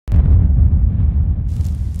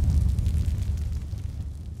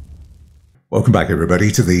Welcome back,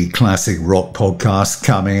 everybody, to the Classic Rock Podcast.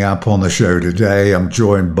 Coming up on the show today, I'm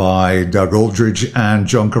joined by Doug Aldrich and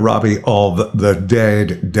John Corabi of the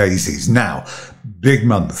Dead Daisies. Now, big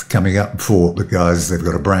month coming up for the guys. They've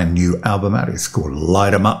got a brand new album out. It's called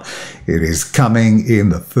Light 'Em Up. It is coming in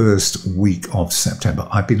the first week of September.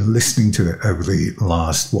 I've been listening to it over the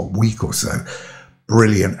last, week or so.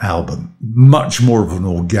 Brilliant album. Much more of an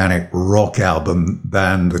organic rock album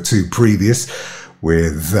than the two previous,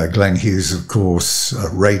 with Glenn Hughes, of course,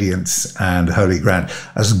 Radiance and Holy Ground.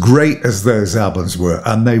 As great as those albums were,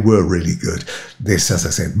 and they were really good, this, as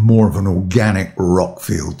I said, more of an organic rock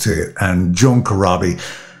feel to it. And John Corabi,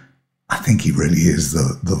 I think he really is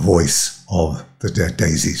the voice of the Dead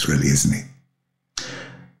Daisies, really, isn't he?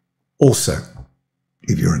 Also,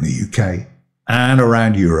 if you're in the UK and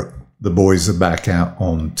around Europe, the boys are back out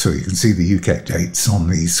on tour. You can see the UK dates on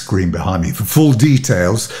the screen behind me. For full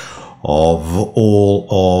details of all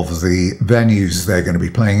of the venues they're going to be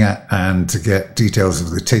playing at, and to get details of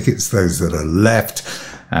the tickets, those that are left,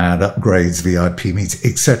 and upgrades, VIP meets,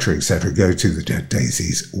 etc., go to the Dead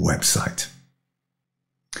Daisies website.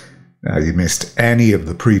 Now, you missed any of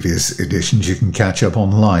the previous editions, you can catch up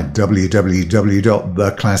online.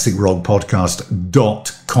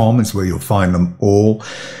 www.theclassicrockpodcast.com is where you'll find them all,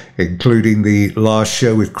 including the last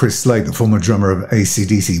show with Chris Slade, the former drummer of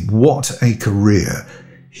AC/DC. What a career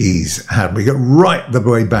he's had. We go right the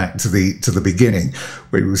way back to the beginning,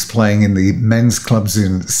 where he was playing in the men's clubs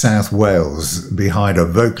in South Wales behind a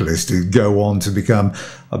vocalist who'd go on to become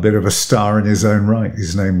a bit of a star in his own right.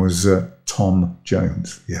 His name was Tom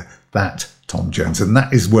Jones. Yeah, that Tom Jones. And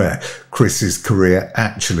that is where Chris's career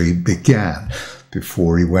actually began,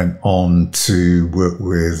 before he went on to work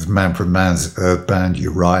with Manfred Mann's Earth Band,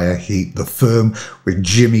 Uriah Heep, The Firm, with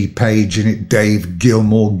Jimmy Page in it, Dave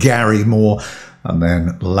Gilmour, Gary Moore, and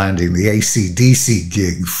then landing the AC/DC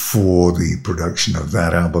gig for the production of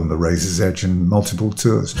that album, The Razor's Edge, and multiple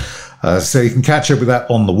tours. So you can catch up with that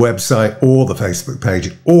on the website or the Facebook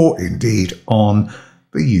page, or indeed on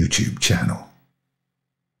the YouTube channel.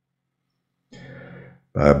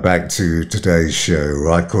 Back to today's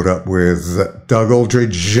show. I caught up with Doug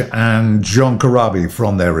Aldrich and John Corabi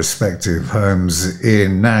from their respective homes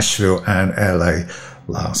in Nashville and LA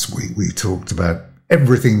last week. We talked about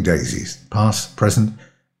everything Daisies, past, present,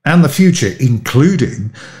 and the future,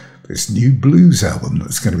 including this new blues album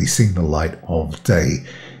that's going to be seeing the light of day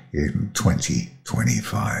in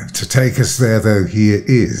 2025. To take us there, though, here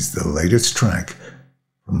is the latest track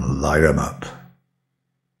from Light 'Em Up.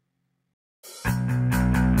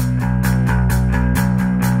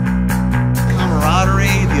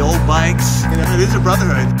 Camaraderie, the old bikes, it is a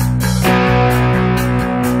brotherhood.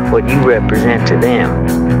 What you represent to them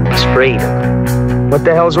is freedom. What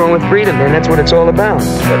the hell's wrong with freedom, man? That's what it's all about.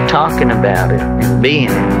 But talking about it and being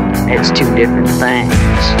it, it's two different things.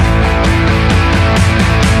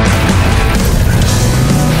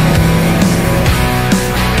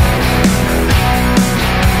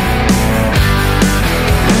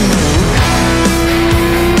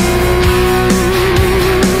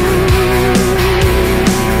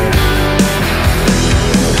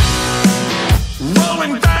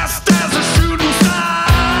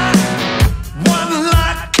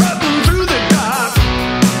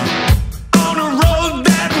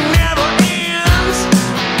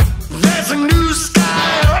 Let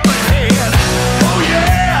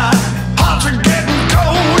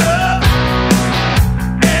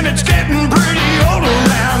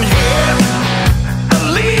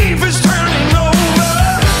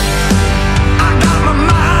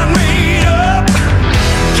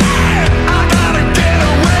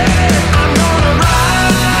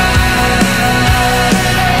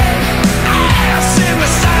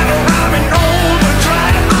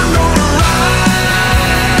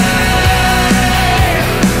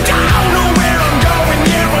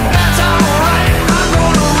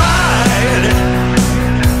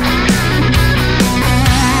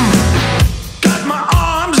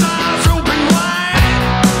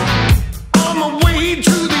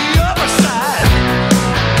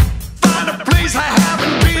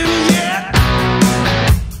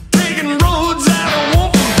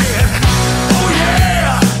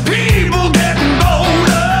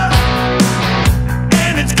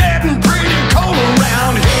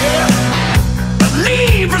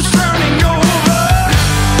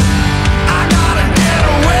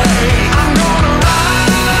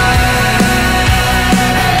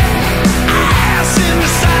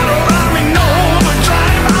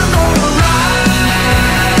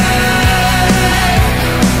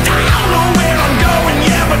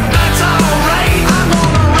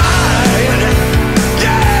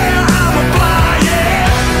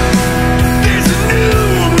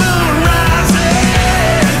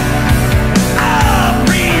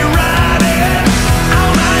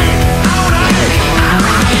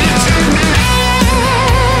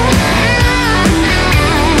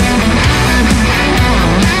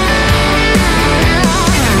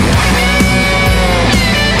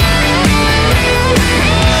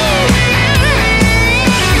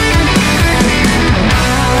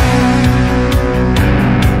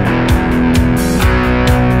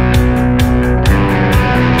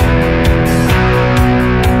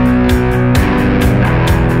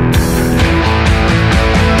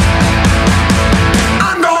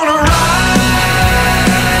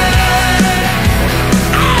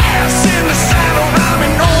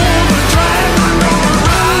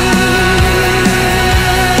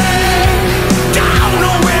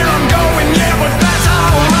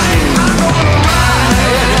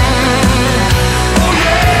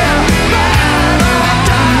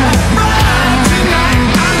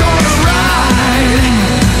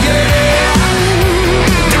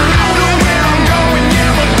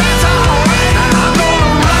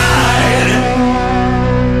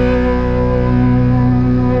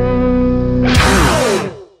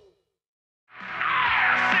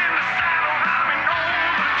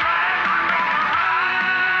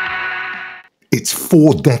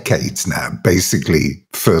 4 decades now, basically,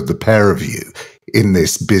 for the pair of you in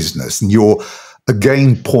this business. And you're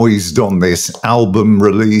again poised on this album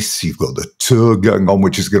release. You've got the tour going on,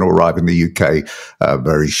 which is going to arrive in the UK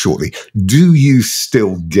very shortly. Do you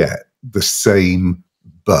still get the same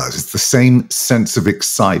buzz, the same sense of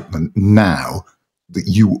excitement now that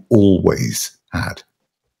you always had?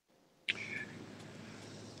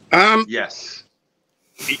 Yes.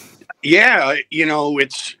 Yeah, you know,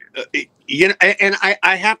 it's you know, and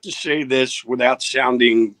I have to say this without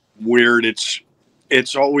sounding weird.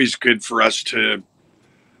 It's always good for us to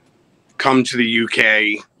come to the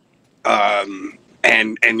UK,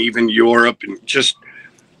 and even Europe, and just,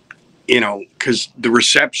 you know, because the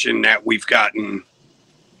reception that we've gotten,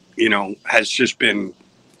 you know, has just been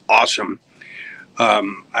awesome.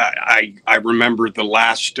 I remember the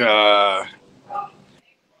last, I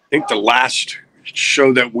think the last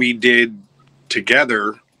show that we did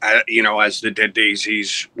together, you know, as the Dead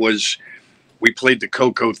Daisies, was we played the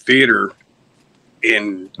Coco Theater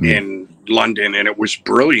in London, and it was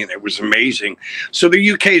brilliant. It was amazing. So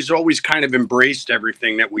the UK has always kind of embraced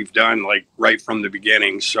everything that we've done, like right from the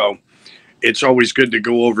beginning. So it's always good to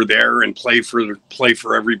go over there and play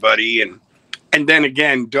for everybody. And then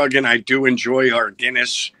again, Doug and I do enjoy our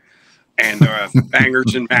Guinness and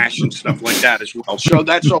bangers and mash and stuff like that as well. So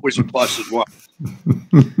that's always a plus as well.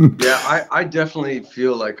 Yeah, I definitely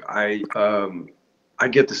feel like I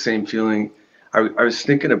get the same feeling. I was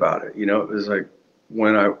thinking about it, you know, it was like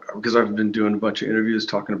because I've been doing a bunch of interviews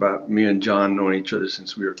talking about me and John knowing each other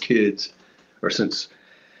since we were kids, or since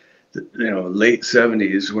the, you know, late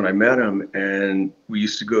 70s when I met him, and we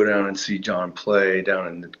used to go down and see John play down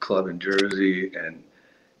in the club in Jersey, and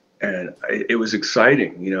it was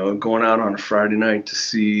exciting, you know, going out on a Friday night to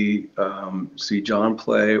see John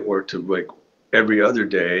play, or to, like, every other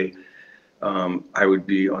day, I would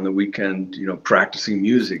be on the weekend, you know, practicing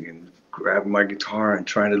music and grabbing my guitar and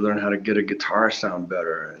trying to learn how to get a guitar sound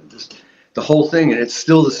better, and just the whole thing. And it's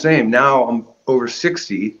still the same. Now I'm over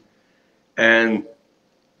 60 and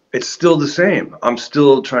it's still the same. I'm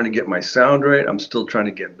still trying to get my sound right. I'm still trying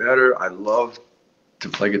to get better. I love to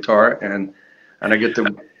play guitar, and I get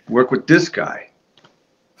to work with this guy.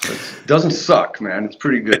 It doesn't suck, man. It's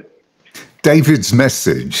pretty good. David's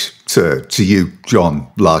message to you,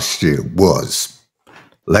 John, last year was,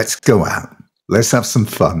 let's go out. Let's have some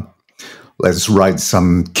fun. Let's write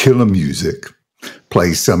some killer music,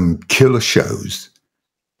 play some killer shows,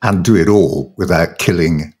 and do it all without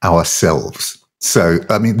killing ourselves. So,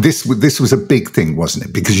 I mean, this was a big thing, wasn't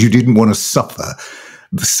it? Because you didn't want to suffer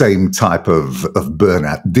the same type of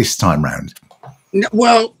burnout this time round.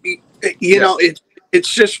 Well, you know,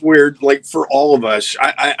 it's just weird, like, for all of us.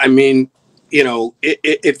 I mean, you know,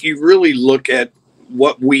 if you really look at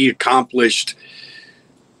what we accomplished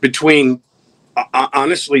between,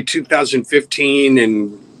 honestly, 2015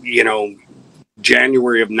 and, you know,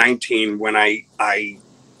 January of 19, when I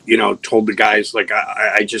you know, told the guys, like,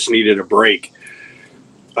 I just needed a break.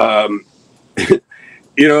 You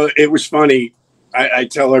know, it was funny. I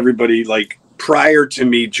tell everybody, like, prior to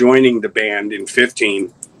me joining the band in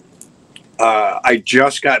 15, I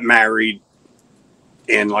just got married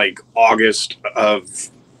in, like, August of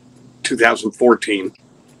 2014.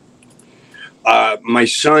 My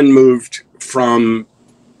son moved from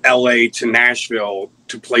LA to Nashville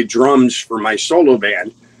to play drums for my solo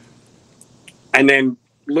band. And then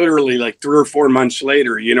literally like 3 or 4 months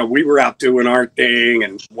later, you know, we were out doing our thing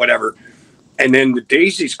and whatever. And then the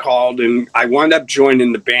Daisies called, and I wound up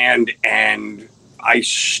joining the band, and I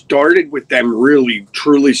started with them, really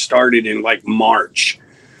truly started in like March.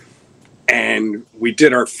 And we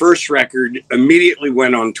did our first record, immediately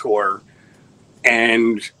went on tour,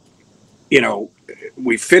 and, you know,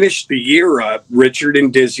 we finished the year up. Richard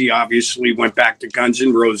and Dizzy obviously went back to Guns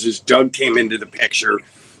N' Roses. Doug came into the picture.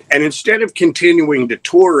 And instead of continuing to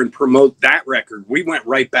tour and promote that record, we went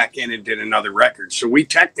right back in and did another record. So we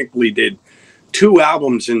technically did 2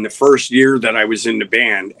 albums in the first year that I was in the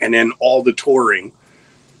band, and then all the touring.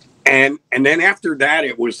 And then after that,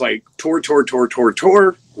 it was like tour,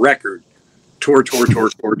 record.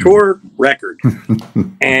 Tour, record.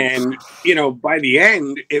 And, you know, by the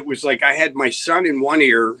end, it was like I had my son in one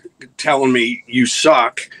ear telling me, "You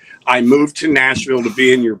suck. I moved to Nashville to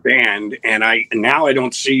be in your band, and now I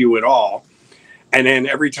don't see you at all." And then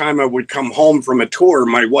every time I would come home from a tour,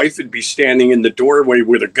 my wife would be standing in the doorway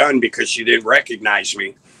with a gun because she didn't recognize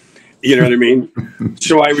me. You know what I mean?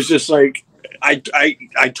 So I was just like,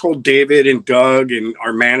 I told David and Doug and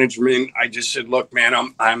our management, I just said, "Look, man,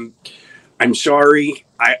 I'm sorry.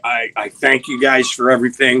 I thank you guys for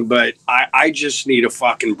everything, but I just need a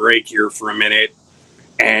fucking break here for a minute."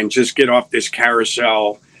 and just get off this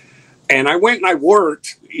carousel. And I went and I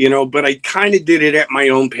worked, you know, but I kind of did it at my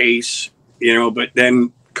own pace, you know, but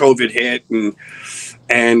then COVID hit and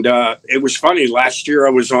it was funny. Last year I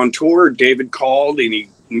was on tour. David called and he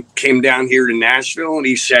came down here to Nashville and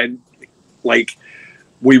he said, like,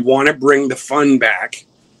 we want to bring the fun back.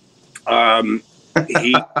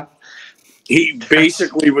 He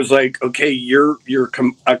basically was like, okay, you're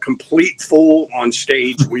a complete fool on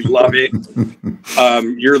stage. We love it.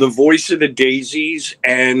 You're the voice of the Daisies,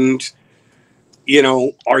 and you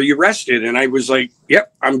know, are you rested? And I was like,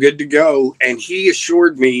 yep, I'm good to go. And he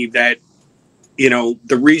assured me that, you know,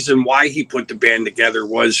 the reason why he put the band together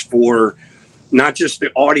was for not just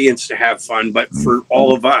the audience to have fun, but for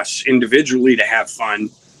all of us individually to have fun.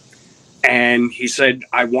 And he said,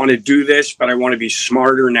 I want to do this, but I want to be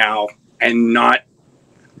smarter now and not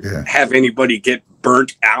have anybody get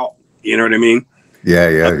burnt out. You know what I mean?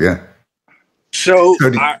 Yeah. So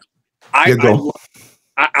I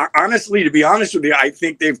honestly, to be honest with you, I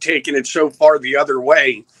think they've taken it so far the other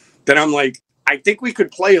way that I'm like, I think we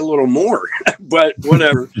could play a little more, but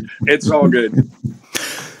whatever. It's all good.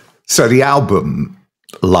 So the album,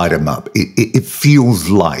 Light 'Em Up, it feels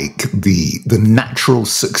like the natural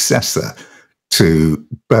successor to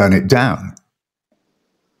Burn It Down.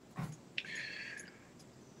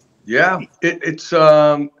 Yeah, it's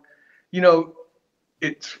you know,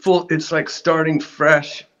 it's like starting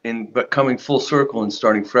fresh but coming full circle and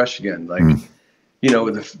starting fresh again. Like, you know,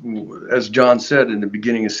 as John said, in the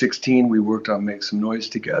beginning of 16, we worked on Make Some Noise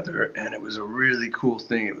together, and it was a really cool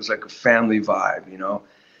thing. It was like a family vibe, you know,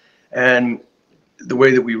 and the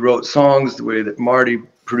way that we wrote songs, the way that Marty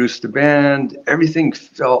produced the band, everything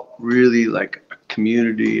felt really like a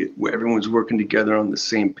community where everyone was working together on the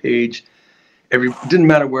same page. It didn't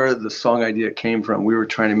matter where the song idea came from. We were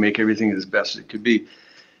trying to make everything as best it could be.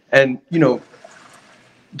 And, you know,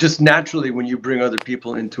 just naturally, when you bring other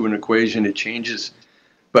people into an equation, it changes.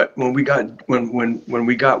 But when we got when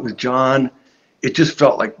we got with John, it just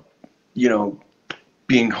felt like, you know,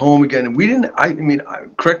 being home again. And we didn't. I mean,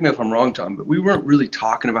 correct me if I'm wrong, Tom, but we weren't really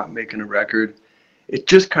talking about making a record. It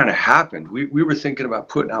just kind of happened. We were thinking about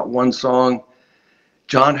putting out one song.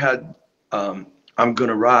 John had "I'm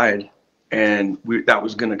Gonna Ride," and that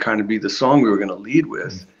was going to kind of be the song we were going to lead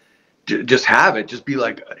with. Just have it, just be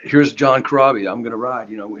like, here's John Corabi, I'm Gonna Ride,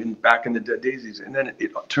 you know, back in the Dead Daisies. And then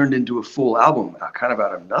it turned into a full album, kind of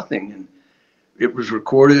out of nothing. And it was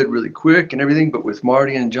recorded really quick and everything. But with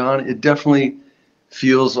Marty and John, it definitely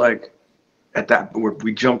feels like where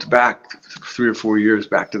we jumped back 3 or 4 years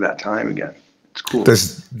back to that time again. It's cool.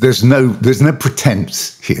 There's no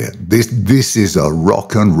pretense here. This is a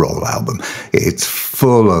rock and roll album. It's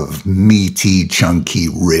full of meaty, chunky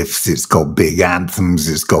riffs. It's got big anthems.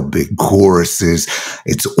 It's got big choruses.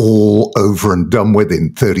 It's all over and done with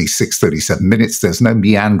in 36, 37 minutes. There's no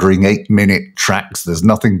meandering 8-minute tracks. There's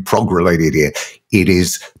nothing prog related here. It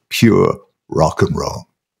is pure rock and roll.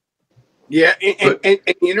 Yeah, and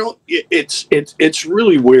you know, it's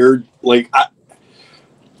really weird. Like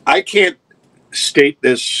I can't state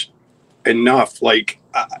this enough, like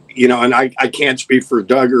you know, and I can't speak for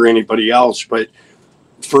Doug or anybody else, but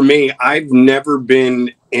for me, I've never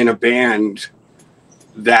been in a band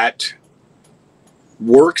that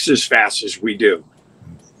works as fast as we do.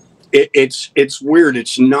 It's weird.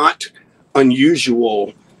 It's not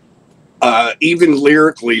unusual, even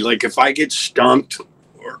lyrically. Like if I get stumped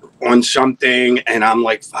on something and I'm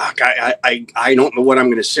like, fuck, I don't know what I'm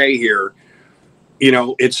going to say here. You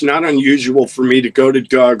know, it's not unusual for me to go to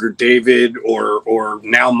Doug or David or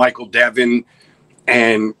now Michael Devin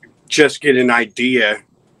and just get an idea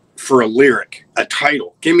for a lyric, a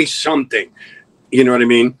title. Give me something. You know what I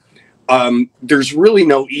mean? There's really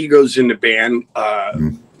no egos in the band.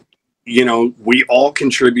 You know, we all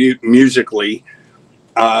contribute musically.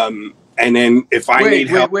 And then if I need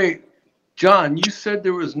help. Wait. John, you said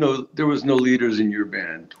there was no leaders in your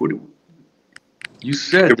band. What you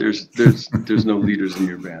said there's no leaders in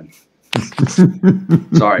your band.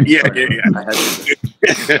 Sorry. Yeah. I had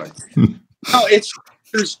to, no,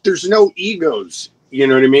 there's no egos. You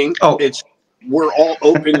know what I mean? Oh, we're all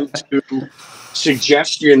open to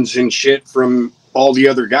suggestions and shit from all the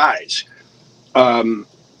other guys.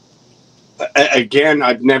 Again,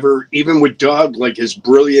 I've never, even with Doug, like as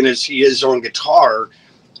brilliant as he is on guitar,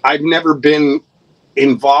 I've never been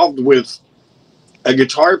involved with a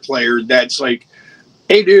guitar player that's like,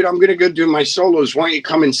 hey, dude, I'm going to go do my solos. Why don't you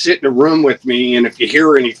come and sit in a room with me? And if you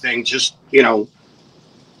hear anything, just, you know,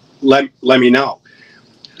 let me know.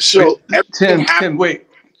 So Tim, wait,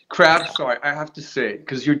 Crab, sorry, I have to say,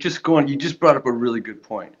 because you just brought up a really good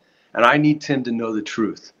point, and I need Tim to know the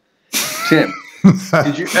truth. Tim,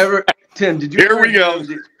 did you ever Did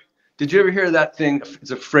you ever hear that thing?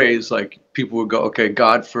 It's a phrase like people would go, okay,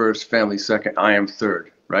 God first, family second, I am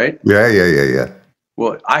third, right? Yeah.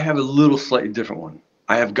 Well, I have a little slightly different one.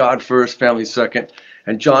 I have God first, family second,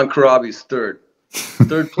 and John Corabi's third.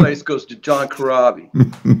 Third place goes to John Corabi.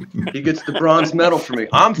 He gets the bronze medal for me.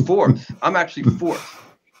 I'm fourth. I'm actually fourth.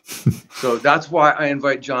 So that's why I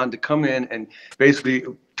invite John to come in and basically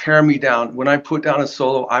tear me down. When I put down a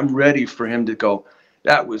solo, I'm ready for him to go,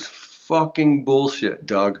 that was fucking bullshit,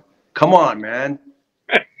 Doug. Come on, man.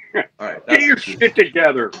 All right, get your shit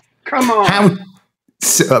together. Come on.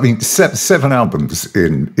 I mean, 7 albums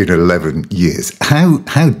in 11 years. How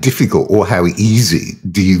difficult or how easy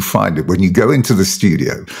do you find it when you go into the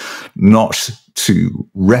studio not to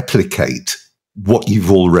replicate what you've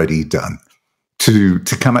already done, to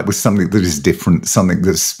come up with something that is different, something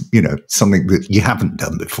that's, something that you haven't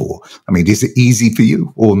done before? I mean, is it easy for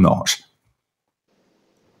you or not?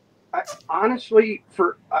 Honestly,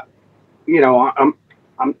 we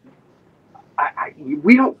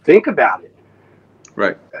don't think about it.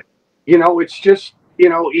 Right. It's just,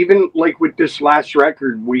 even like with this last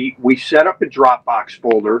record, we set up a Dropbox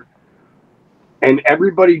folder and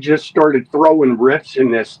everybody just started throwing riffs in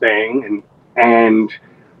this thing. And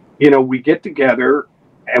we get together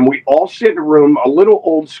and we all sit in a room, a little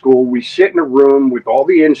old school. We sit in a room with all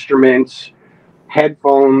the instruments,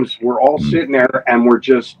 headphones. We're all sitting there and we're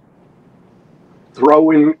just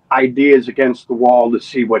throwing ideas against the wall to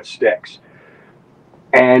see what sticks.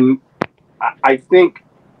 And I think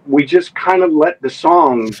we just kind of let the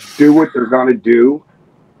songs do what they're going to do.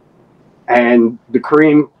 And the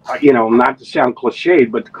cream, not to sound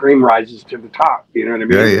cliched, but the cream rises to the top. You know what I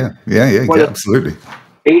mean? Yeah, absolutely.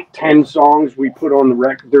 8-10 songs we put on the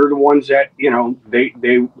record, they're the ones that, they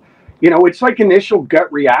it's like initial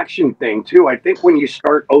gut reaction thing too. I think when you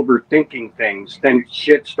start overthinking things, then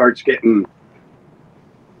shit starts getting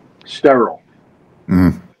sterile.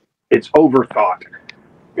 It's overthought.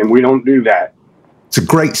 And we don't do that. It's a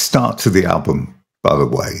great start to the album, by the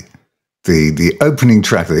way. The opening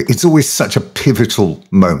track, it's always such a pivotal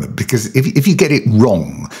moment because if you get it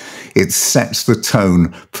wrong, it sets the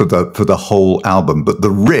tone for the whole album. But the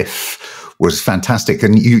riff was fantastic,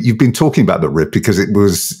 and you've been talking about the riff because it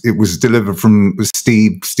was delivered from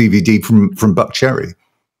Stevie D from Buck Cherry.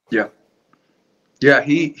 Yeah.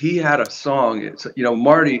 He had a song. It's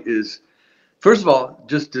Marty is, first of all,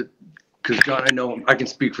 just to. Because John, I know I can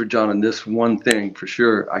speak for John on this one thing for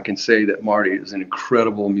sure. I can say that Marty is an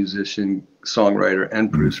incredible musician, songwriter,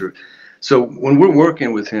 and producer. So when we're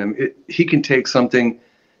working with him, he can take something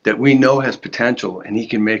that we know has potential and he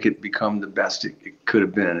can make it become the best it could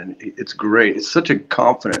have been. And it's great. It's such a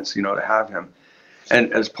confidence, to have him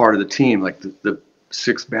and as part of the team, like the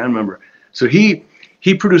sixth band member. So he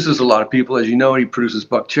produces a lot of people, as you know, and he produces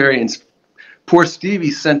Buck Cherry. And poor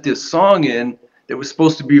Stevie sent this song in that was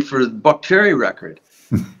supposed to be for the Buck Cherry record.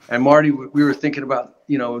 And Marty, we were thinking about,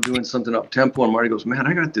 doing something up tempo, and Marty goes, man,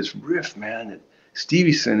 I got this riff, man, that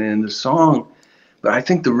Stevie sent in, the song, but I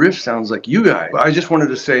think the riff sounds like you guys. But I just wanted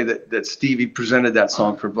to say that Stevie presented that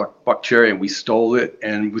song for Buck Cherry, and we stole it,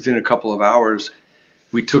 and within a couple of hours,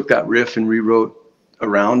 we took that riff and rewrote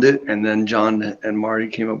around it, and then John and Marty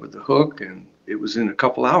came up with the hook, and it was in a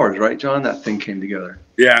couple hours, right, John? That thing came together.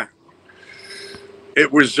 Yeah.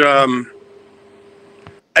 It was...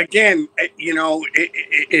 Again,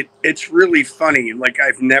 it's really funny. Like,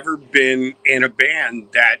 I've never been in a band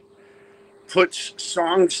that puts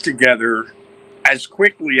songs together as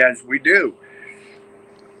quickly as we do.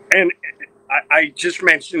 And I just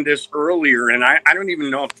mentioned this earlier, and I don't even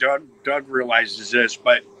know if Doug realizes this,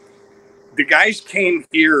 but the guys came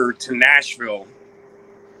here to Nashville,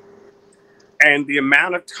 and the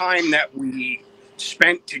amount of time that we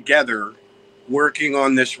spent together working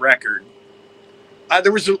on this record,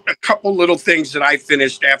 there was a couple little things that I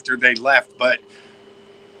finished after they left, but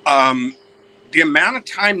the amount of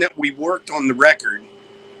time that we worked on the record,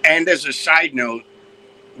 and as a side note,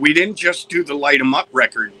 we didn't just do the Light 'Em Up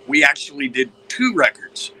record. We actually did 2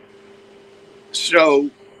 records. So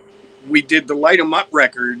we did the Light 'Em Up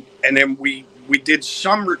record, and then we did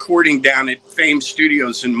some recording down at Fame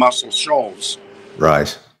Studios in Muscle Shoals.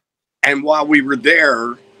 Right. And while we were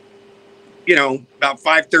there, about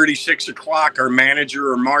 5:30, 6 o'clock, our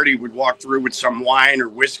manager or Marty would walk through with some wine or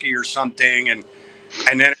whiskey or something, and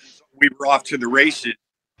then we were off to the races.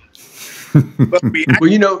 But we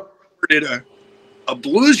did a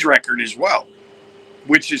blues record as well,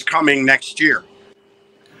 which is coming next year.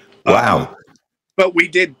 Wow. But we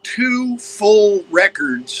did 2 full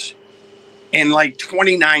records in like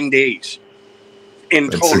 29 days in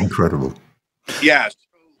total. That's incredible. Yeah.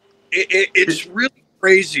 it's really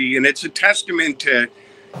crazy, and it's a testament to,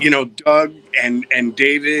 you know, Doug and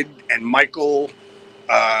David and Michael,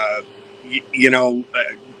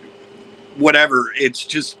 whatever. It's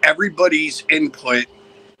just everybody's input.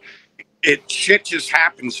 Shit just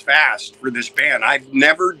happens fast for this band. I've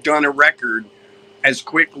never done a record as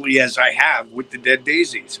quickly as I have with the Dead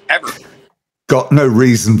Daisies, ever. Got no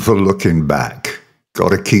reason for looking back. Got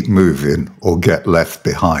to keep moving or get left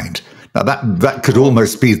behind. Now that could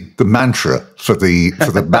almost be the mantra for the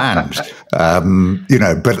band, you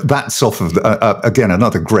know. But that's off of again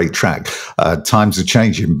another great track. Times are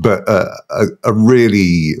changing, but a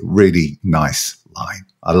really nice line.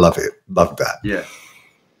 I love it. Love that. Yeah.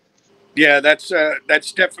 Yeah, that's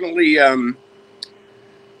definitely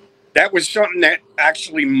that was something that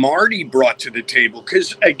actually Marty brought to the table.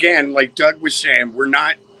 Because again, like Doug was saying, we're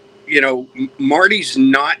not, you know, Marty's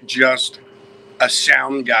not just a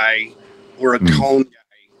sound guy or a tone guy.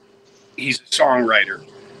 He's a songwriter.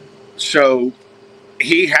 So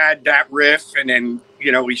he had that riff, and then,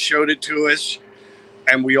 you know, he showed it to us,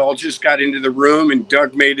 and we all just got into the room, and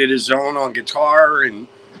Doug made it his own on guitar, and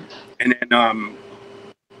then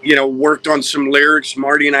you know, worked on some lyrics.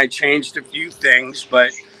 Marty and I changed a few things,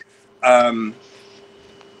 but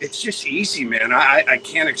it's just easy, man. I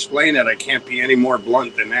can't explain it. I can't be any more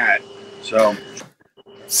blunt than that. So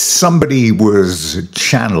somebody was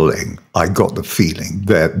channeling, I got the feeling,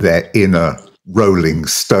 their inner Rolling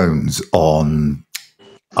Stones on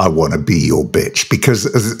I Want to Be Your Bitch, because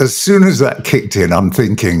as soon as that kicked in, I'm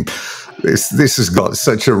thinking, this has got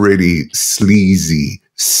such a really sleazy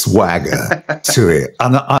swagger to it,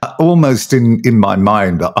 and I almost in my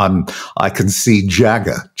mind I can see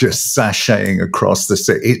Jagger just sashaying across the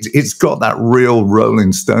stage. It's got that real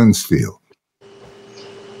Rolling Stones feel.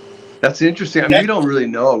 That's interesting. I mean, we don't really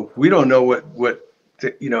know. We don't know what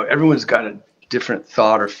you know. Everyone's got a different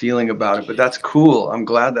thought or feeling about it, but that's cool. I'm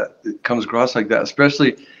glad that it comes across like that,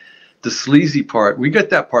 especially the sleazy part. We got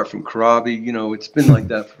that part from Corabi. You know, it's been like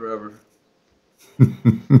that forever.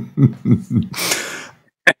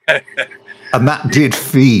 And that did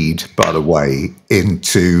feed, by the way,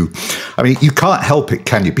 into, I mean, you can't help it,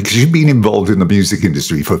 can you? Because you've been involved in the music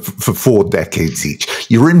industry for 4 decades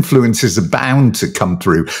each. Your influences are bound to come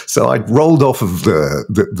through. So I rolled off of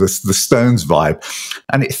the Stones vibe,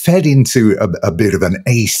 and it fed into a bit of an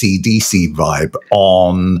AC/DC vibe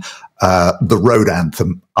on the road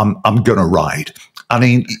anthem, I'm Gonna Ride. I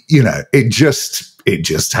mean, you know, it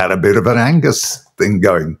just had a bit of an Angus thing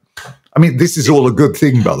going. I mean, this is all a good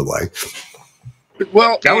thing, by the way.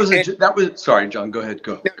 Well, that was. Sorry, John. Go ahead.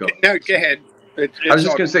 Go. No, go ahead. I was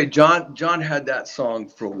just going to say, John had that song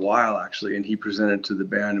for a while actually, and he presented it to the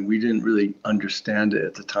band, and we didn't really understand it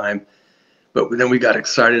at the time, but then we got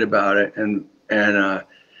excited about it, and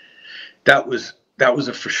that was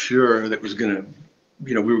a for sure that was going to,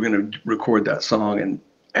 you know, we were going to record that song,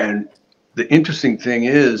 and the interesting thing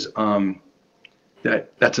is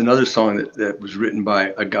that's another song that was written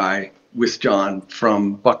by a guy with John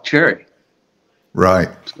from Buck Cherry. Right.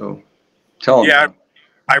 So tell him. Yeah,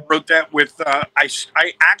 I wrote that with, I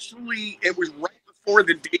actually, it was right before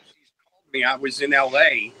the Daisies called me. I was in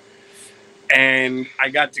LA, and I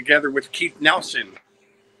got together with Keith Nelson,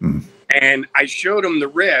 and I showed him the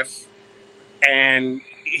riff, and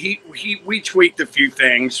we tweaked a few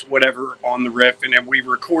things, whatever, on the riff, and then we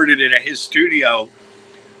recorded it at his studio,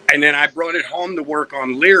 and then I brought it home to work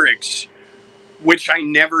on lyrics, which I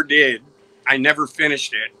never did. I never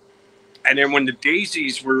finished it. And then when the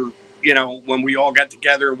Daisies were, you know, when we all got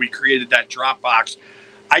together, we created that Dropbox.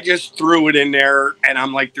 I just threw it in there, and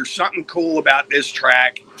I'm like, there's something cool about this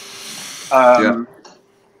track.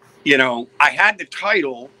 You know, I had the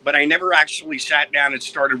title, but I never actually sat down and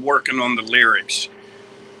started working on the lyrics.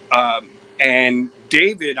 And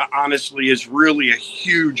David, honestly, is really a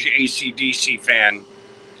huge AC/DC fan.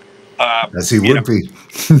 As he would be.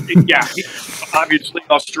 Yeah, he's obviously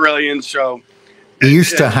Australian, so... He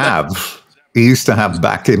used to have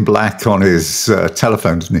Back in Black on his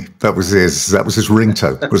telephone, didn't he? That was his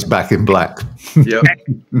ringtone, was Back in Black. Yep.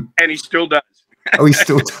 And he still does. Oh, he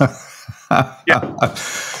still does. Yeah.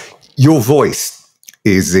 Your voice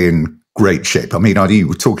is in great shape. I mean, you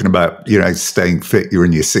were talking about, you know, staying fit. You're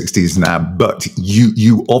in your 60s now, but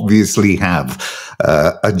you obviously have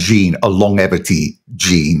a gene, a longevity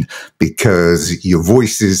gene, because your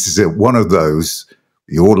voice is one of those.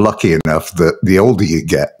 You're lucky enough that the older you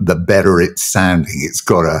get, the better it's sounding. It's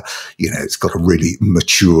got a really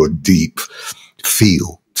mature, deep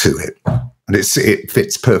feel to it. And it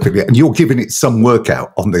fits perfectly. And you're giving it some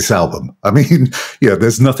workout on this album. I mean, yeah,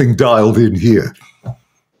 there's nothing dialed in here.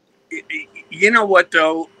 You know what,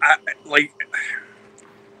 though?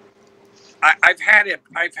 I've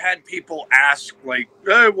had people ask like,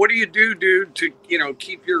 what do you do, dude, to, you know,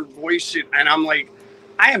 keep your voice in? And I'm like,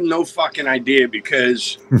 I have no fucking idea,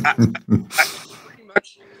 because I pretty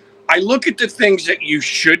much, I look at the things that you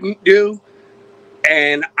shouldn't do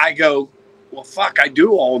and I go, well, fuck, I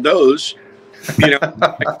do all those, you know.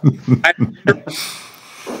 I'm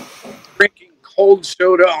drinking cold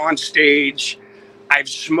soda on stage. I've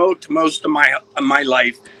smoked most of my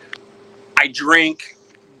life. I drink.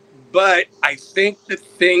 But I think the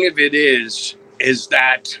thing of it is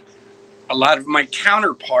that a lot of my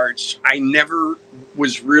counterparts, I never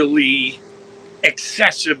was really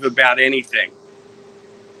excessive about anything.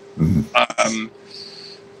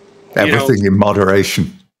 Everything in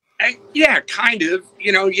moderation. Yeah, kind of.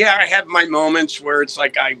 You know, yeah, I have my moments where it's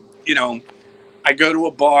like I go to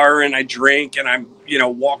a bar and I drink and I'm, you know,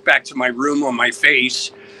 walk back to my room on my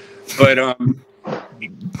face. But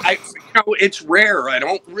it's rare. I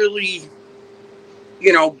don't really,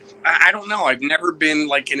 you know, I don't know. I've never been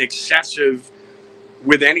like an excessive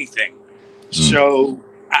with anything. So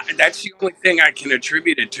that's the only thing I can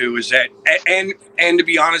attribute it to, is that, and to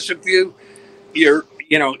be honest with you, you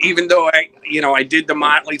know, even though I did the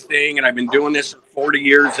Motley thing and I've been doing this for 40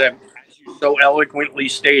 years, as you so eloquently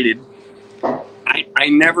stated, I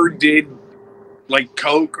never did like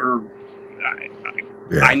coke or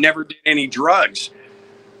I never did any drugs.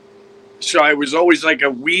 So I was always like a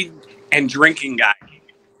weed and drinking guy,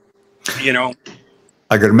 you know.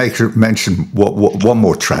 I got to mention one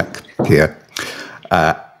more track here.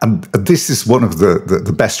 And this is one of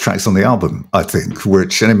the best tracks on the album, I think,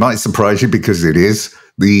 and it might surprise you because it is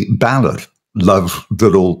the ballad, Love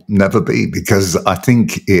That'll Never Be, because I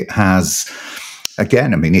think it has,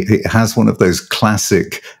 again, I mean, it has one of those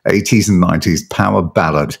classic 80s and 90s power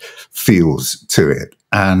ballad feels to it.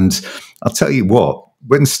 And I'll tell you what,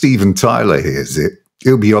 when Steven Tyler hears it,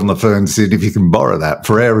 he'll be on the phone seeing if you can borrow that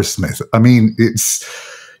for Aerosmith. I mean, it's,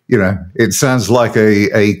 you know, it sounds like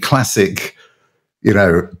a classic, you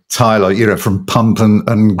know, Tyler, you know, from Pump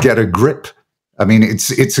and Get a Grip. I mean,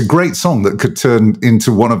 it's a great song that could turn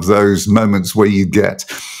into one of those moments where you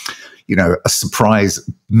get, you know, a surprise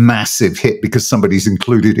massive hit because somebody's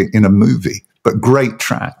included it in a movie. But great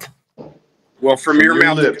track. Well, from your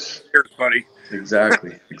mouth to yours, buddy.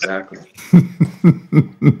 Exactly.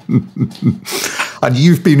 And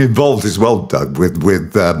you've been involved as well, Doug, with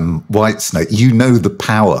Whitesnake. You know the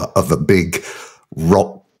power of a big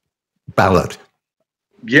rock ballad.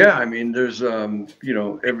 Yeah, I mean, there's you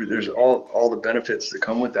know, there's all the benefits that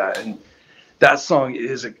come with that, and that song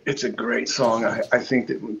it's a great song. I think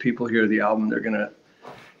that when people hear the album, they're gonna,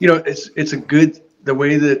 you know, it's a good, the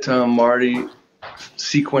way that Marty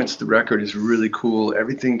sequenced the record is really cool.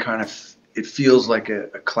 Everything kind of, it feels like a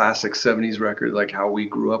classic 70s record, like how we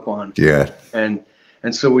grew up on. Yeah. And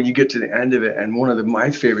so when you get to the end of it, and one of my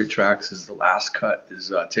favorite tracks is the last cut,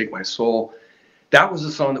 is Take My Soul. That was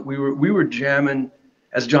a song that we were jamming.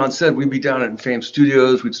 As John said, we'd be down at Fame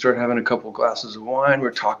Studios. We'd start having a couple glasses of wine.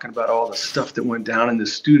 We're talking about all the stuff that went down in the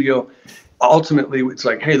studio. Ultimately, it's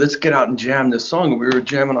like, hey, let's get out and jam this song. And we were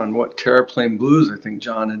jamming on Terraplane Blues, I think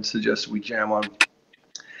John had suggested we jam on.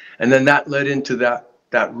 And then that led into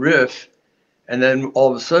that riff. And then all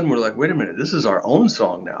of a sudden we're like, wait a minute, this is our own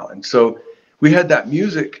song now. And so we had that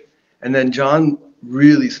music, and then John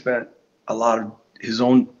really spent a lot of his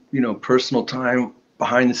own, you know, personal time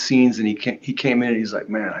behind the scenes, and he came in and he's like,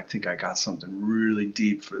 man, I think I got something really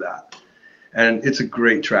deep for that. And it's a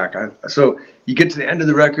great track. So you get to the end of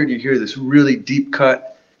the record, you hear this really deep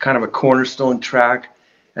cut, kind of a cornerstone track,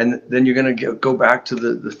 and then you're going to go back to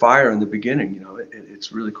the fire in the beginning. You know,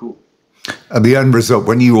 it's really cool. And the end result,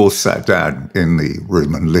 when you all sat down in the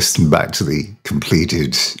room and listened back to the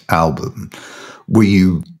completed album, were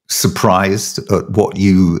you surprised at what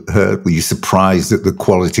you heard? Were you surprised at the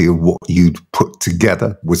quality of what you'd put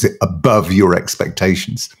together? Was it above your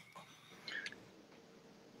expectations?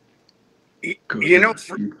 You know,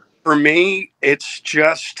 for me, it's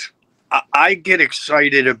just, I get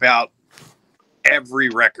excited about every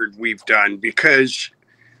record we've done, because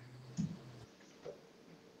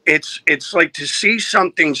it's like to see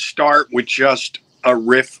something start with just a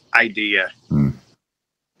riff idea,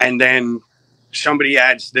 and then somebody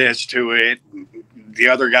adds this to it, the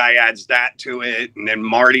other guy adds that to it, and then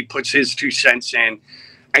Marty puts his 2 cents in,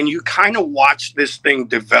 and you kind of watch this thing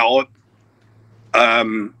develop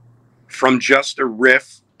from just a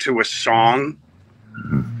riff to a song,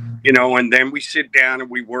 you know, and then we sit down and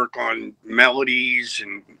we work on melodies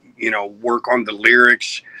and, you know, work on the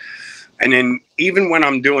lyrics. And then even when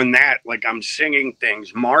I'm doing that, like I'm singing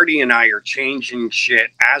things, Marty and I are changing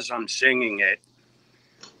shit as I'm singing it.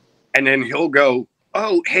 And then he'll go,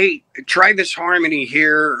 oh, hey, try this harmony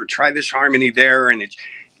here or try this harmony there. And it's,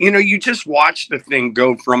 you just watch the thing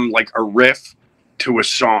go from like a riff to a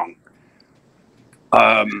song.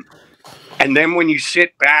 And then when you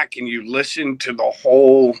sit back and you listen to the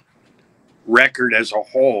whole record as a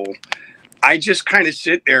whole, I just kind of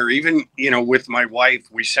sit there, even, with my wife,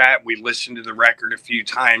 we listened to the record a few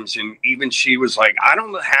times, and even she was like, I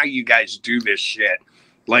don't know how you guys do this shit.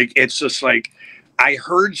 Like, it's just like, I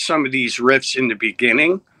heard some of these riffs in the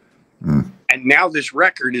beginning, and now this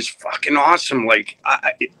record is fucking awesome. Like,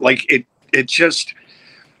 it just,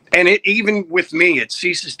 and it, even with me, it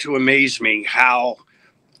ceases to amaze me how,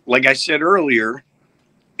 like I said earlier,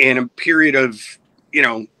 in a period of,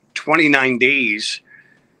 29 days,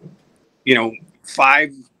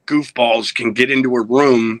 5 goofballs can get into a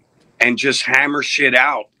room and just hammer shit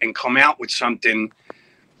out and come out with something,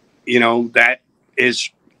 that is,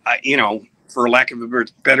 for lack of a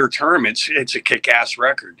better term, it's a kick-ass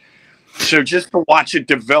record. So just to watch it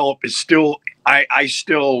develop is still, I'm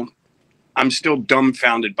still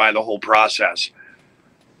dumbfounded by the whole process.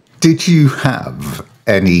 Did you have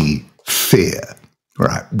any fear,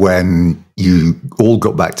 right, when you all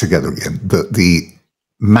got back together again, that the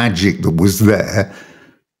magic that was there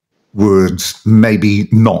would maybe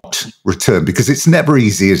not return? Because it's never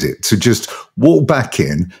easy, is it, to just walk back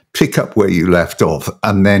in, pick up where you left off,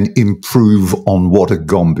 and then improve on what had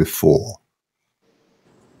gone before?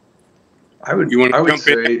 I would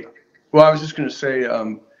say, well, I was just going to say,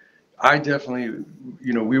 I definitely,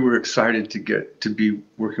 we were excited to get to be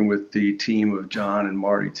working with the team of John and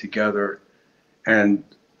Marty together. And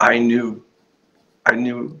I knew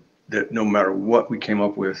that no matter what we came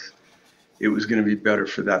up with, it was going to be better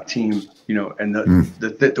for that team, and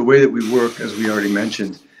the way that we work, as we already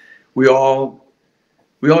mentioned, we all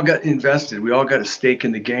got invested. We all got a stake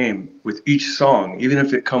in the game with each song, even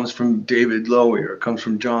if it comes from David Lowy or it comes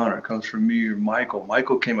from John or it comes from me or Michael.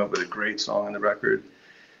 Michael came up with a great song on the record,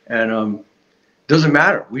 and doesn't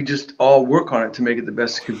matter. We just all work on it to make it the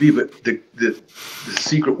best it could be. But the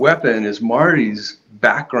secret weapon is Marty's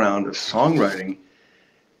background of songwriting.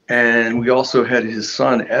 And we also had his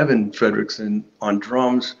son, Evan Fredrickson, on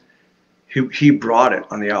drums. He brought it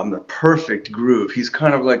on the album, the perfect groove. He's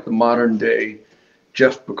kind of like the modern day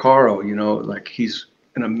Jeff Beccaro, like he's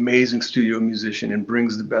an amazing studio musician and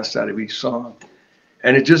brings the best out of each song.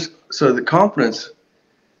 And it just, so the confidence,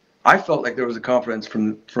 I felt like there was a confidence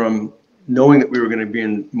from knowing that we were going to be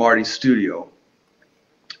in Marty's studio.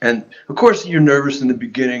 And of course, you're nervous in the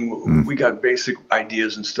beginning. We got basic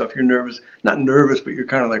ideas and stuff. You're nervous, not nervous, but you're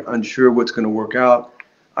kind of like unsure what's going to work out,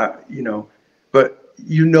 but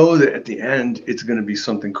that at the end, it's going to be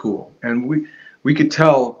something cool. And we could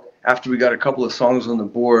tell after we got a couple of songs on the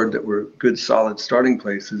board that were good, solid starting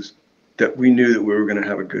places, that we knew that we were going to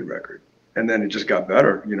have a good record. And then it just got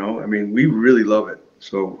better, I mean, we really love it.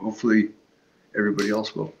 So hopefully everybody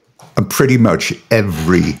else will. And pretty much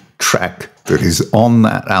every track that is on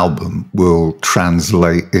that album will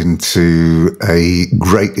translate into a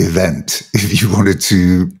great event if you wanted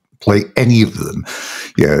to play any of them,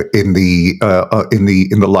 in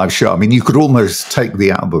the live show. I mean, you could almost take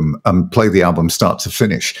the album and play the album start to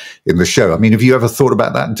finish in the show. I mean, have you ever thought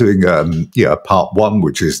about that, doing part 1,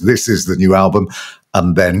 which is this is the new album,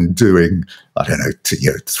 and then doing, I don't know,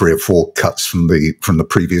 3 or 4 cuts from the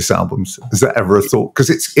previous albums? Is that ever a thought?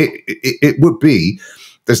 Because it would be,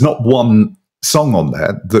 there's not one song on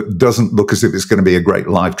there that doesn't look as if it's going to be a great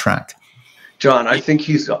live track. John, I think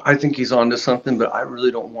he's onto something, but I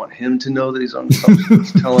really don't want him to know that he's onto something.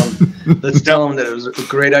 Let's tell him that it was a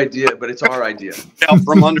great idea, but it's our idea. Out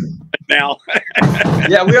from under now.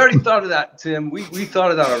 Yeah, we already thought of that, Tim. We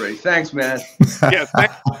thought of that already. Thanks, man. Yeah,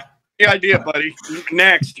 thanks. The idea, buddy.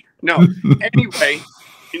 Next. No. Anyway,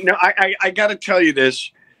 I got to tell you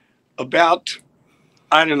this about,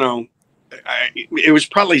 I don't know, it was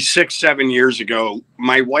probably 6-7 years ago.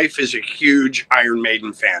 My wife is a huge Iron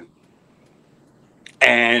Maiden fan.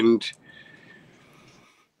 And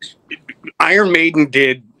Iron Maiden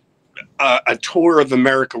did a tour of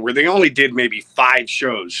America where they only did maybe 5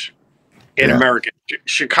 shows in America.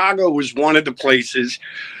 Chicago was one of the places.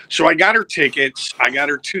 So I got her tickets. I got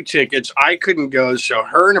her 2 tickets. I couldn't go. So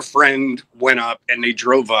her and a friend went up and they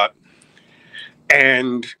drove up.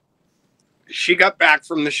 And she got back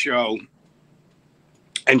from the show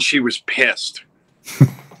and she was pissed.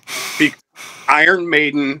 Because Iron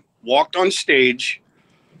Maiden walked on stage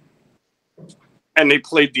and they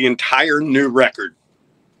played the entire new record.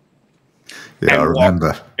 Yeah, I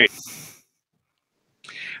remember.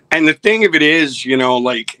 And the thing of it is,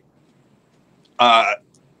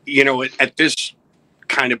 at this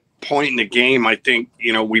kind of point in the game. I think,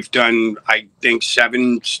 we've done,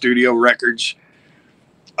 7 studio records.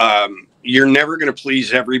 You're never going to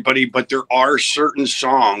please everybody, but there are certain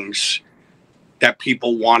songs that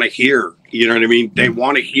people want to hear. You know what I mean? They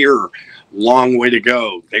want to hear Long Way to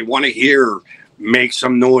Go. They want to hear Make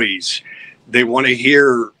Some Noise. They want to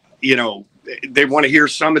hear, they want to hear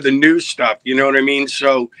some of the new stuff. You know what I mean?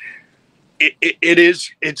 So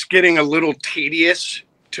it's getting a little tedious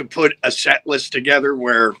to put a set list together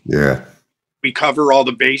where we cover all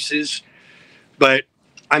the bases. But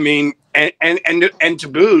I mean, and to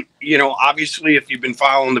boot, obviously if you've been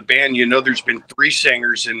following the band, there's been 3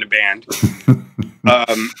 singers in the band.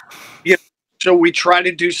 So we try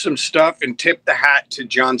to do some stuff and tip the hat to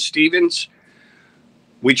John Stevens.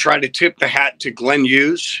 We try to tip the hat to Glenn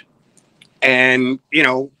Hughes, and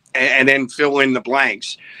and then fill in the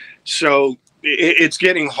blanks. So it's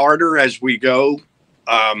getting harder as we go.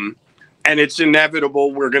 And it's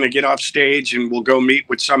inevitable. We're going to get off stage and we'll go meet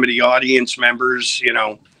with some of the audience members,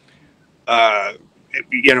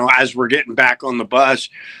 as we're getting back on the bus,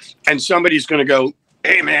 and somebody's going to go,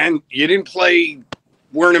 "Hey man, you didn't play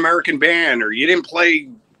We're an American Band," or "You didn't play,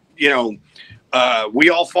 We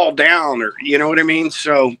All Fall Down," or you know what I mean?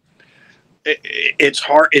 So it's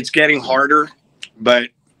hard. It's getting harder, but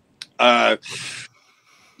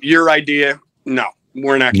your idea, no,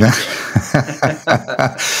 we're not going to do it.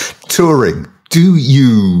 Touring, do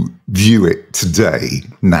you view it today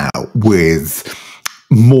now with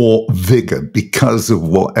more vigor because of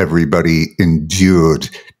what everybody endured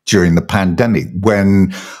during the pandemic,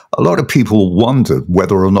 when a lot of people wondered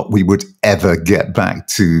whether or not we would ever get back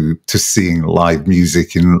to seeing live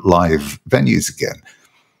music in live venues again?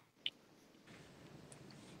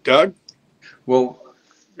 Doug? Well,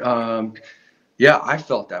 yeah, I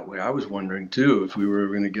felt that way. I was wondering too if we were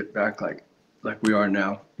going to get back like we are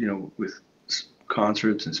now, with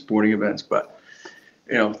concerts and sporting events. But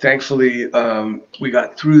thankfully, we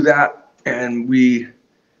got through that, and we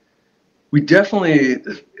definitely,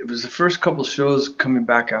 it was the first couple shows coming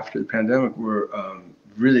back after the pandemic were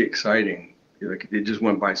really exciting. Like it just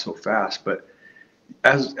went by so fast. But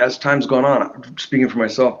as time's gone on, speaking for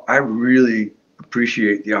myself, I really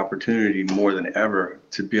appreciate the opportunity more than ever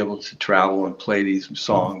to be able to travel and play these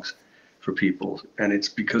songs for people. And it's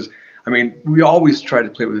because, we always try to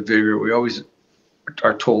play with vigor. We always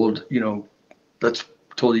are told,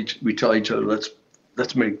 we tell each other, let's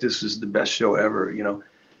make this is the best show ever,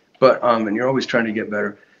 But and you're always trying to get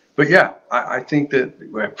better. But yeah, I think that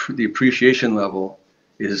the appreciation level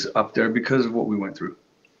is up there because of what we went through.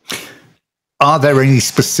 Are there any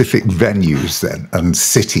specific venues then and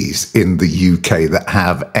cities in the UK that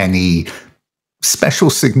have any special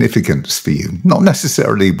significance for you? Not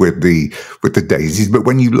necessarily with the Daisies, but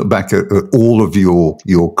when you look back at all of your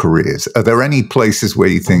careers, are there any places where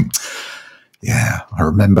you think, yeah, I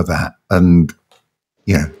remember that, and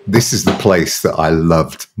this is the place that I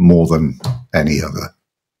loved more than any other?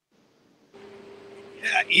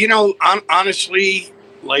 Honestly,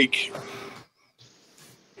 like,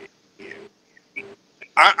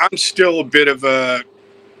 I'm still a bit of a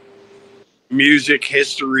music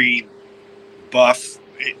history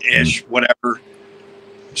buff-ish, whatever.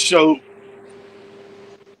 So,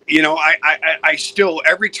 I still,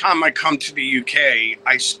 every time I come to the UK,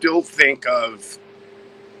 I still think of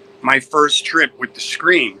my first trip with the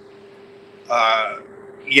Scream.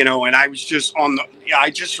 And I was just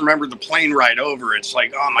I just remember the plane ride over. It's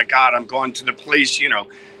like, oh my God, I'm going to the place,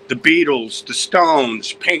 the Beatles, the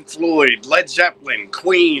Stones, Pink Floyd, Led Zeppelin,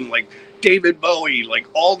 Queen, like David Bowie, like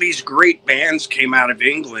all these great bands came out of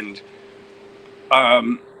England.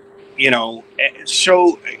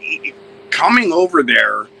 So coming over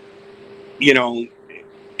there,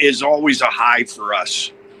 is always a high for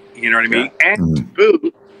us. You know what I mean? Yeah. And to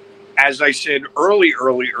boot, as I said early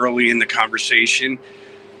in the conversation,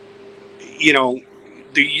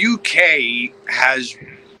 the UK has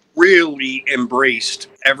really embraced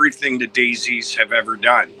everything the Daisies have ever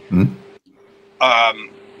done.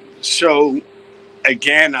 So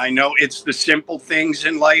again, I know it's the simple things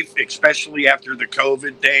in life, especially after the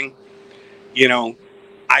COVID thing.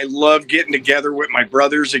 I love getting together with my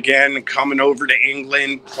brothers again and coming over to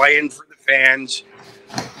England, playing for the fans.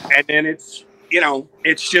 And then it's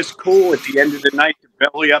just cool at the end of the night to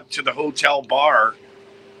belly up to the hotel bar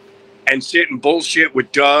and sit and bullshit with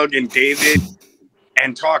Doug and David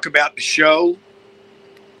and talk about the show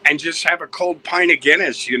and just have a cold pint of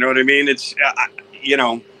Guinness. You know what I mean? It's,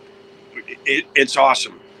 it's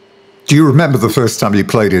awesome. Do you remember the first time you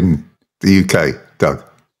played in the UK, Doug?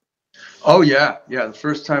 Oh yeah. The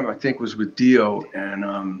first time I think was with Dio,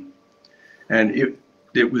 and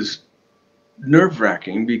it was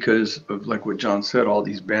nerve-wracking because of, like what John said, all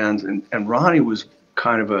these bands, and Ronnie was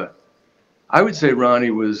kind of I would say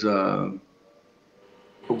Ronnie was a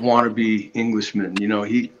wannabe Englishman. You know,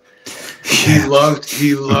 he loved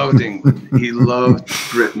England, he loved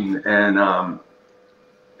Britain, and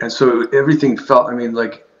so everything felt, I mean,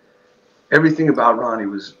 like everything about Ronnie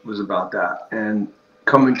was about that. And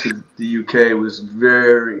coming to the UK was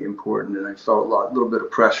very important, and I felt a little bit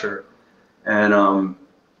of pressure, and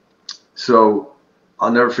so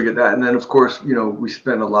I'll never forget that. And then, of course, you know, we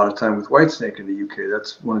spent a lot of time with Whitesnake in the UK.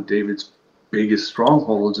 That's one of David's biggest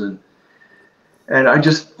strongholds, and I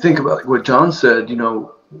just think about, like what John said. You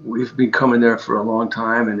know, we've been coming there for a long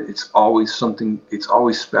time, and it's always something. It's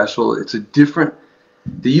always special. It's a different.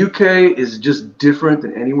 The UK is just different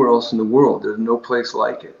than anywhere else in the world. There's no place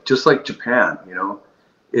like it. Just like Japan, you know,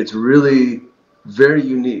 it's really very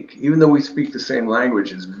unique. Even though we speak the same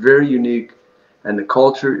language, it's very unique. And the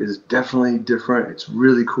culture is definitely different. It's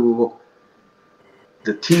really cool.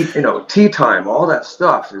 The tea, you know, tea time, all that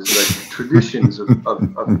stuff is like traditions of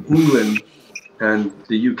England and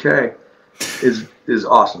the UK is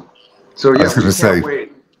awesome. So yeah,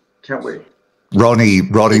 can't wait.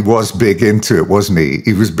 Ronnie was big into it, wasn't he?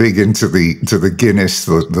 He was big into the Guinness,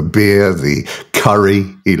 the beer, the curry.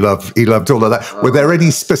 He loved all of that. Were there any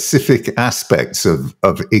specific aspects of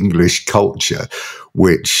English culture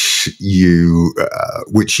which you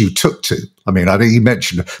took to? I mean, I think you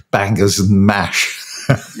mentioned bangers and mash.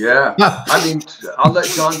 Yeah, I mean, I'll let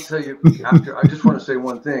John tell you after. I just want to say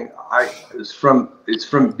one thing. It's from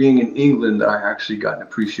being in England that I actually got an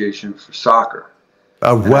appreciation for soccer.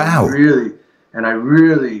 Oh, wow! I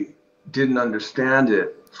really didn't understand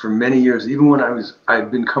it for many years. Even when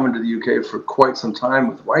I'd been coming to the UK for quite some time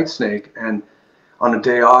with Whitesnake, and on a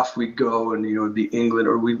day off we'd go, and you know, it'd be England,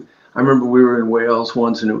 or I remember we were in Wales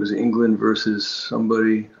once, and it was England versus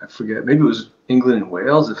somebody, I forget. Maybe it was England and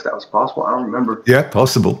Wales, if that was possible. I don't remember. Yeah,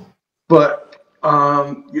 possible. But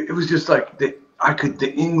it was just like the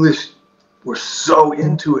English were so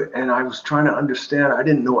into it, and I was trying to understand. I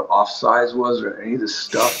didn't know what offsides was or any of this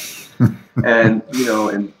stuff. And you know,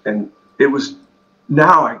 and it was,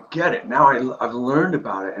 now I get it. Now I've learned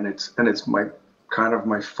about it, and it's my kind of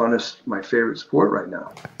my funnest, my favorite sport right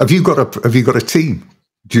now. Have you got a team?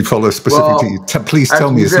 Do you follow a specific team? Please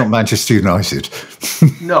tell me it's not Manchester United.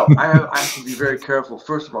 No, I have to be very careful.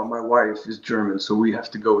 First of all, my wife is German, so we have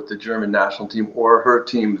to go with the German national team, or her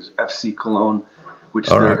team is FC Cologne, which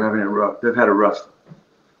they've had a rough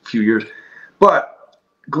few years. But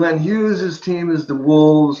Glenn Hughes' team is the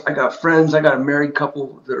Wolves. I got friends. I got a married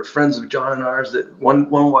couple that are friends of John and ours. That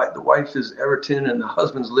the wife is Everton and the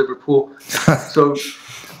husband's Liverpool. So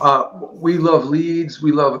we love Leeds.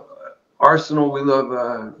 We love Arsenal. We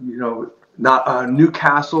love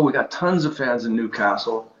Newcastle. We got tons of fans in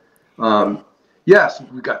Newcastle. Yes,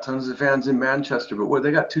 we got tons of fans in Manchester. But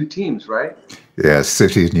they got two teams, right? Yeah,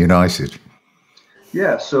 City and United.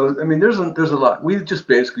 Yeah. So I mean, there's a lot. We just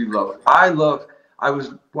basically love it. I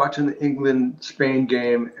was watching the England-Spain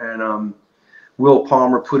game, and Will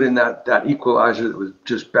Palmer put in that equalizer that was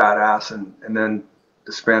just badass, and then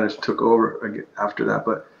the Spanish took over after that.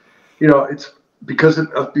 But you know, it's because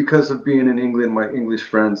of being in England, my English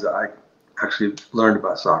friends, that I actually learned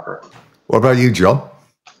about soccer. What about you, John?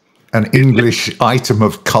 An English item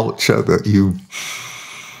of culture that you...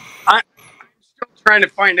 I'm still trying to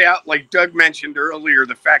find out, like Doug mentioned earlier,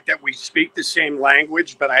 the fact that we speak the same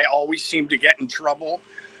language, but I always seem to get in trouble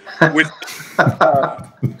with,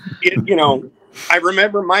 you know, I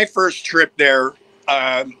remember my first trip there.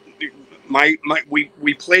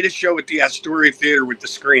 We played a show at the Astoria Theater with the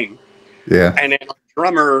Scream. Yeah. And then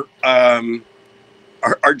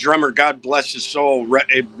our drummer, God bless his soul,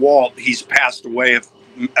 Walt, he's passed away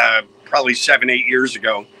probably 7-8 years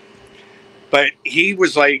ago. But he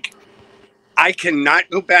was like, I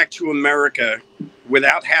cannot go back to America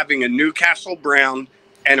without having a Newcastle Brown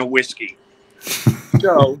and a whiskey.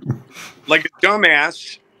 So, like a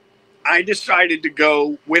dumbass, I decided to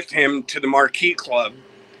go with him to the Marquee Club.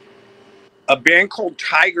 A band called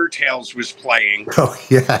Tiger Tails was playing. Oh,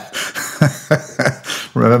 yeah.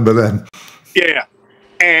 Remember them. Yeah.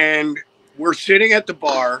 And we're sitting at the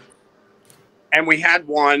bar, and we had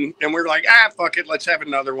one, and we're like, fuck it, let's have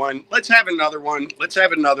another one. Let's have another one. Let's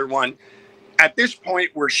have another one. At this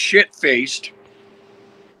point, we're shit-faced,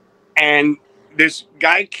 and this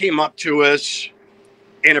guy came up to us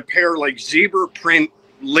in a pair of like zebra print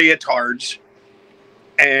leotards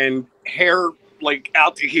and hair like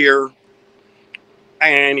out to here.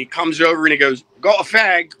 And he comes over and he goes, "Go a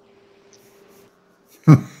fag."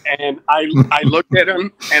 And I looked at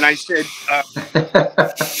him and I said,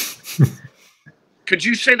 could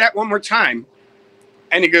you say that one more time?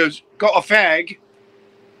 And he goes, go a fag.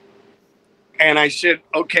 And I said,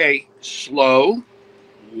 okay, slow,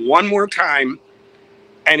 one more time.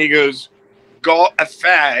 And he goes, go a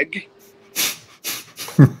fag.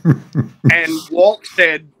 And Walt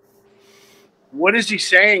said, what is he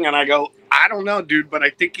saying? And I go, I don't know, dude, but I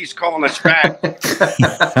think he's calling us fag.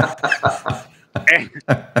 and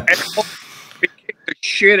we kicked the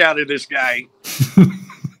shit out of this guy.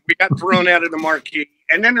 We got thrown out of the marquee.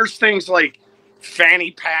 And then there's things like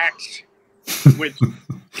fanny packs, which,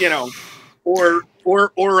 you know, or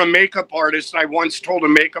a makeup artist. I once told a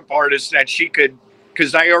makeup artist that she could,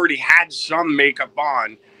 because I already had some makeup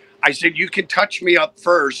on. I said, you can touch me up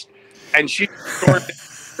first. And she stormed the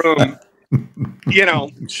room, you know.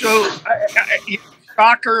 So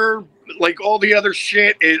soccer, like all the other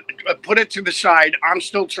shit, put it to the side. I'm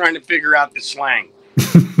still trying to figure out the slang.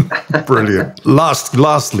 Brilliant.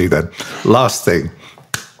 Lastly then, last thing.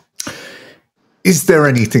 Is there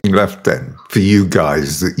anything left then for you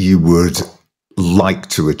guys that you would like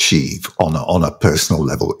to achieve on a personal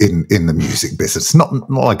level in the music business? Not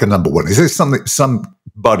like a number one. Is there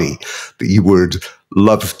somebody that you would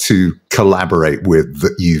love to collaborate with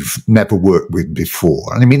that you've never worked with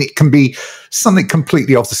before? And I mean, it can be something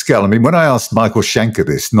completely off the scale. I mean, when I asked Michael Schenker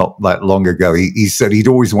this not that long ago, he said he'd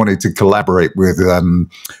always wanted to collaborate with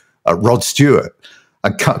Rod Stewart.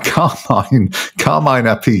 And Carmine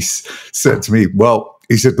Appice said to me, well,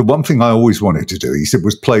 he said, the one thing I always wanted to do, he said,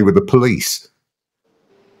 was play with the Police.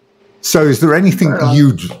 So is there anything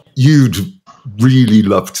you'd really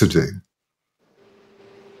love to do?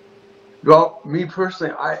 Well, me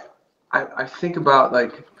personally, I think about,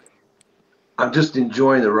 like, I'm just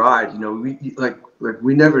enjoying the ride. You know,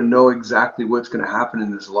 we never know exactly what's going to happen in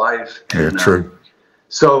this life. Yeah, and, true.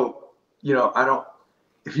 So, you know,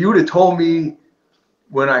 if you would have told me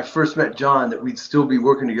when I first met John that we'd still be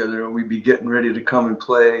working together and we'd be getting ready to come and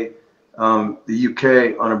play the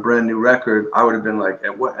UK on a brand new record, I would have been like,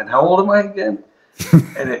 and how old am I again?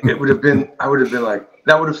 And it would have been, I would have been like,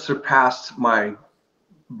 that would have surpassed my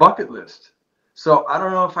bucket list. So I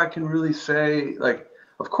don't know if I can really say, like,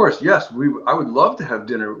 of course, yes, I would love to have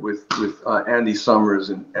dinner with Andy Summers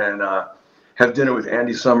and have dinner with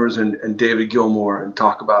Andy Summers and David Gilmour and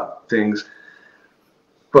talk about things.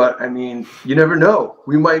 But I mean, you never know.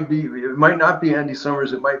 It might not be Andy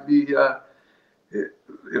Summers. It might be,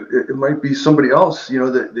 it might be somebody else. You know,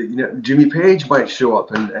 that you know, Jimmy Page might show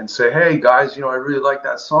up and say, "Hey guys, you know, I really like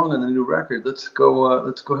that song on the new record. Let's go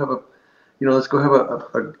have a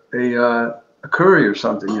curry or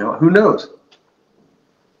something." You know, who knows?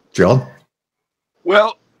 John?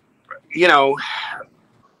 Well, you know,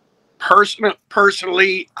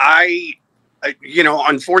 personally, you know,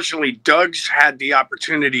 unfortunately, Doug's had the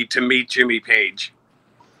opportunity to meet Jimmy Page.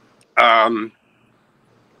 I've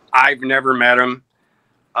never met him.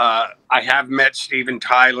 I have met Steven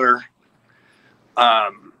Tyler.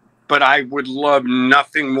 But I would love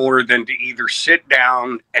nothing more than to either sit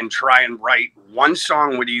down and try and write one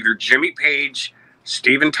song with either Jimmy Page,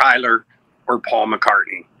 Steven Tyler, or Paul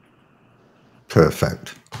McCartney.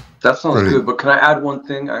 Perfect. That sounds good, but can I add one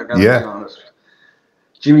thing? I gotta be honest.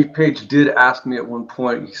 Jimmy Page did ask me at one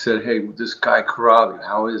point, he said, "Hey, this guy Corabi,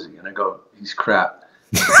 how is he?" And I go, "He's crap.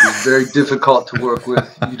 He's very difficult to work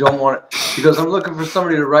with. You don't want it." He goes, "I'm looking for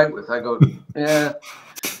somebody to write with." I go, "Yeah,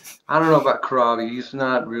 I don't know about Corabi. He's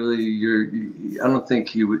not really I don't think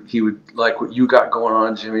he would like what you got going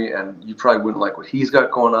on, Jimmy, and you probably wouldn't like what he's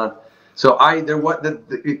got going on." So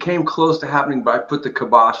it came close to happening, but I put the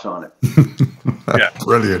kibosh on it. Yeah,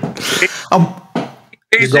 brilliant.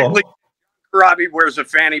 Basically, Corabi wears a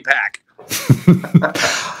fanny pack.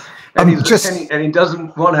 And he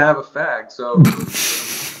doesn't want to have a fag, so.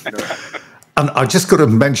 You know. And I just got to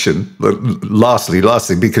mention, lastly,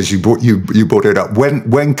 because you brought it up.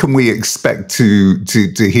 When can we expect to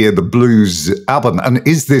hear the blues album? And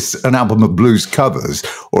is this an album of blues covers,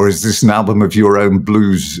 or is this an album of your own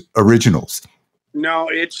blues originals? No,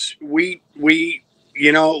 we.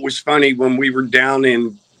 You know, it was funny when we were down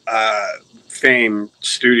in Fame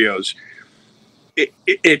Studios.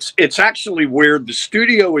 It's actually weird. The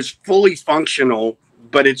studio is fully functional,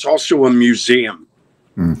 but it's also a museum.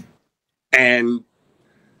 Mm. And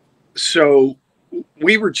so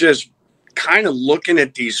we were just kind of looking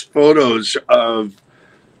at these photos of,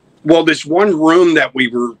 well, this one room that we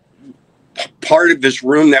were part of this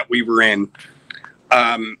room that we were in.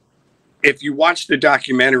 If you watch the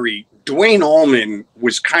documentary, Duane Allman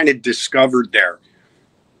was kind of discovered there.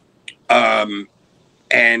 And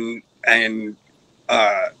then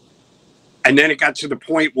it got to the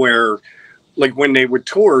point where, like, when they would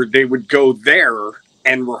tour, they would go there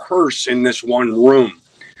and rehearse in this one room.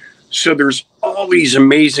 So there's all these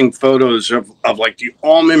amazing photos of like the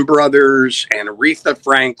Allman Brothers and Aretha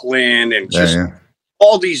Franklin and just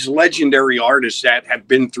all these legendary artists that have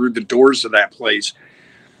been through the doors of that place.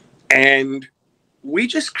 And we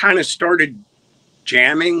just kind of started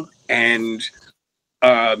jamming, and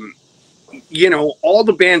you know, all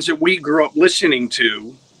the bands that we grew up listening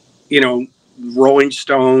to, you know, Rolling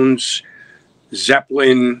Stones,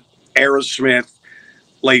 Zeppelin, Aerosmith,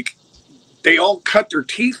 like they all cut their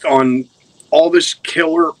teeth on all this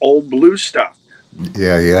killer old blues stuff.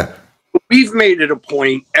 Yeah, yeah. We've made it a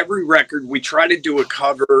point, every record we try to do a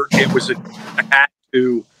cover. It was a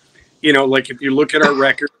to, you know, like if you look at our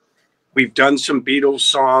record, we've done some Beatles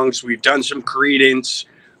songs, we've done some Creedence,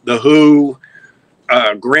 The Who,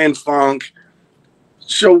 Grand Funk.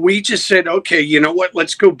 So we just said, okay, you know what?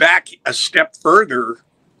 Let's go back a step further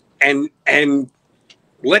and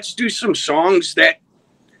let's do some songs that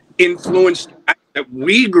influenced that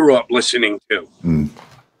we grew up listening to.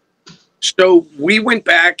 So we went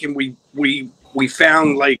back and we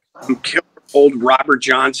found like some killer old Robert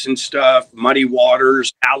Johnson stuff, Muddy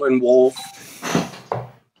Waters, Alan Wolf,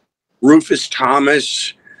 Rufus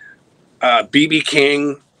Thomas, B.B.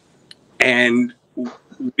 King, and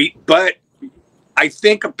but I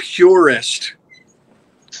think a purist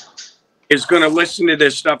is going to listen to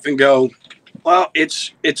this stuff and go, well,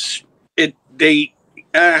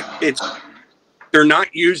 they're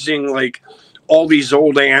not using like all these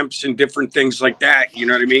old amps and different things like that. You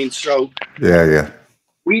know what I mean? So yeah.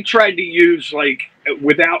 We tried to use like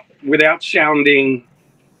without sounding,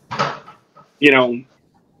 you know,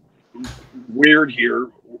 weird here,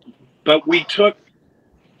 but we took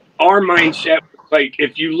our mindset. Like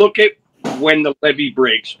if you look at When the Levee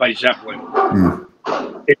Breaks by Zeppelin,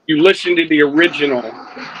 if you listen to the original,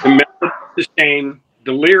 the melody is the same,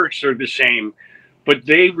 the lyrics are the same, but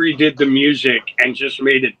they redid the music and just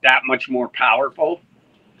made it that much more powerful.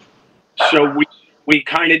 So we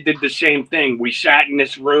kind of did the same thing. We sat in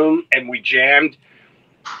this room and we jammed.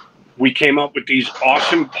 We came up with these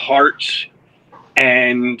awesome parts,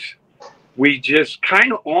 and we just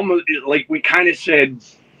kind of almost like we kind of said,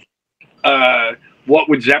 what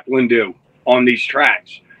would Zeppelin do on these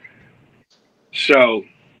tracks? So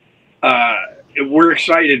we're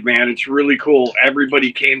excited, man. It's really cool.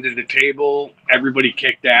 Everybody came to the table. Everybody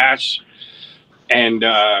kicked ass. And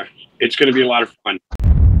it's going to be a lot of fun.